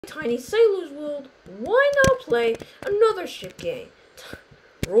Tiny Sailor's World, why not play another ship game?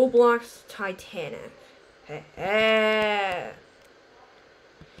 Roblox Titanic. And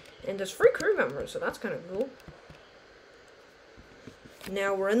there's 3 crew members, so that's kind of cool.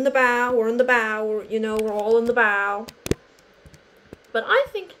 Now we're in the bow, we're all in the bow. But I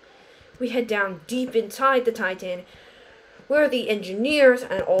think we head down deep inside the Titanic, where the engineers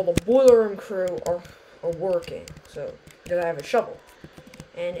and all the boiler room crew are working. So, because I have a shovel.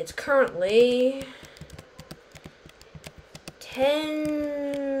 And it's currently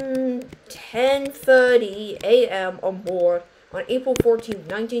 10:30 a.m. on board on April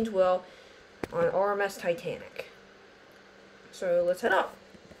 14th, 1912 on RMS Titanic. So let's head up.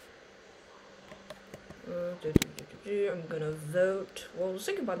 I'm gonna vote. Well, I was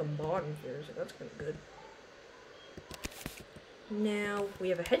thinking about the modern here, so that's kind of good. Now we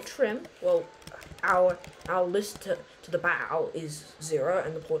have a head trim. Well, our list to the bow is 0,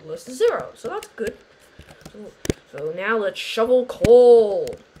 and the port list is 0, so that's good. So now let's shovel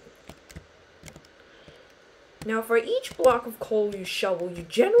coal. Now for each block of coal you shovel, you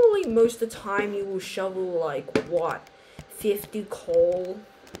generally, most of the time, you will shovel like, what, 50 coal,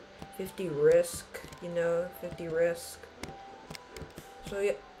 50 risk, 50 risk. So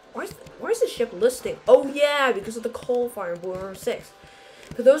yeah, why is the ship listing? Oh yeah, because of the coal fire in Boiler Room 6.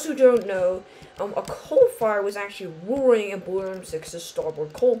 For those who don't know, a coal fire was actually roaring in Boiler Room 6's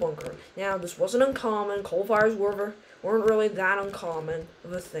starboard coal bunker. Now, this wasn't uncommon. Coal fires weren't really that uncommon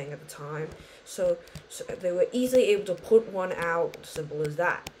of a thing at the time. So they were easily able to put one out, simple as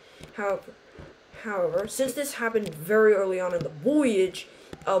that. However, since this happened very early on in the voyage,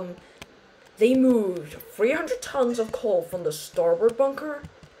 they moved 300 tons of coal from the starboard bunker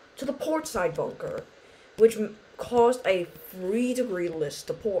to the port side bunker, which caused a 3-degree list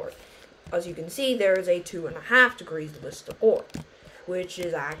to port. As you can see, there is a 2.5 degrees list to port, which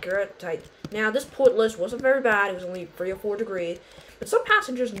is accurate. Now, this port list wasn't very bad. It was only 3 or 4 degrees, but some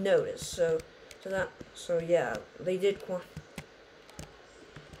passengers noticed. So yeah, they did.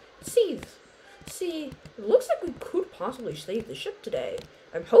 See, it looks like we could possibly save the ship today.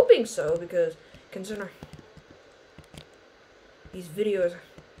 I'm hoping so, because considering these videos.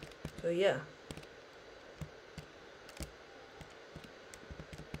 So yeah.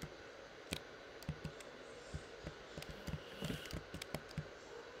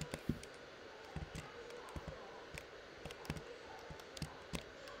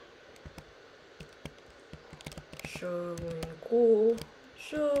 Shoveling coal,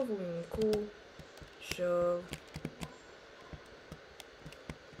 shoveling coal, shove.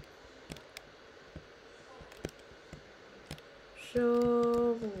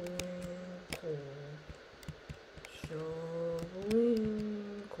 Shoveling coal,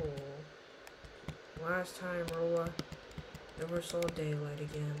 shoveling coal. Last time Rolla ever saw daylight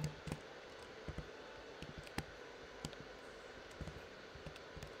again.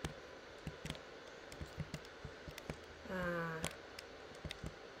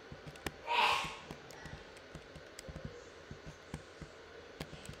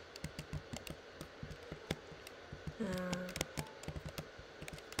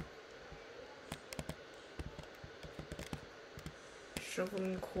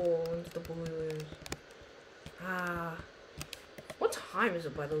 Shoveling coal into the boilers. What time is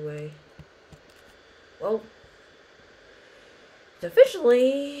it, by the way? Well, it's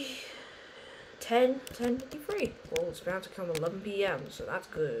officially 10:53. Well, it's about to come 11 p.m., so that's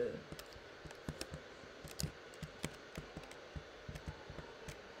good.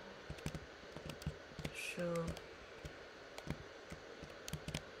 Shoveling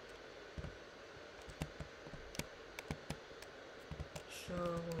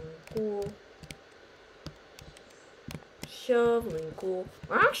coal. Shoveling coal.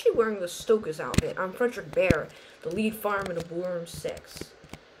 I'm actually wearing the Stoker's outfit. I'm Fredrick Barret, the lead fireman of Boiler Room 6.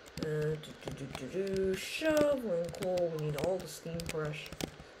 Shoveling coal. We need all the steam brush.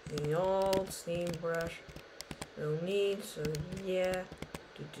 No need, so yeah.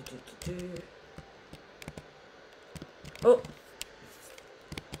 Oh.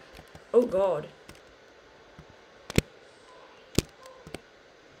 Oh god.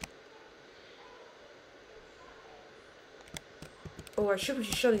 Oh, I should be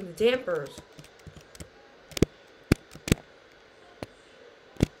shutting the dampers.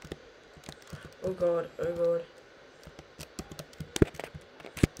 Oh god, oh god.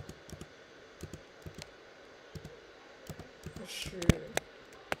 Oh shoot.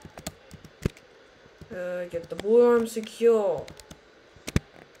 Get the boiler room secure.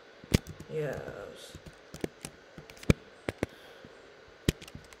 Yes.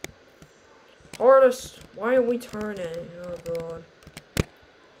 Hardest. Why aren't we turning? Oh god.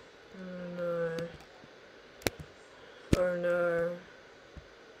 Oh no.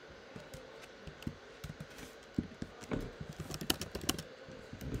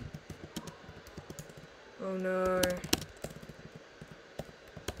 Oh no.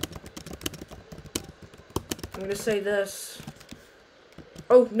 I'm gonna say this.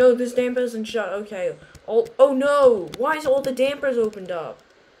 Oh no, this damper isn't shut. Okay. Oh no! Why is all the dampers opened up?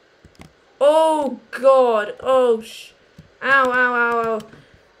 Oh god! Oh Ow, ow, ow, ow.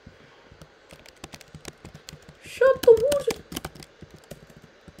 Shut the water.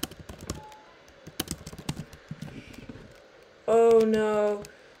 Oh no.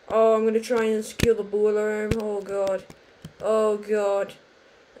 Oh, I'm gonna try and secure the boiler room. Oh god. Oh god.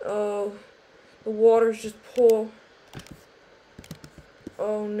 Oh. The water's just poor.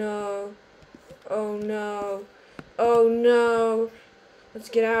 Oh no. Oh no. Oh no. Let's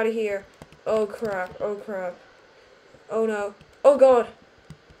get out of here. Oh crap. Oh crap. Oh no. Oh god.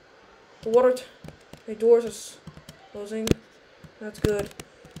 The water. The doors are closing. That's good.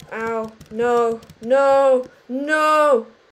 Ow. No. No. No.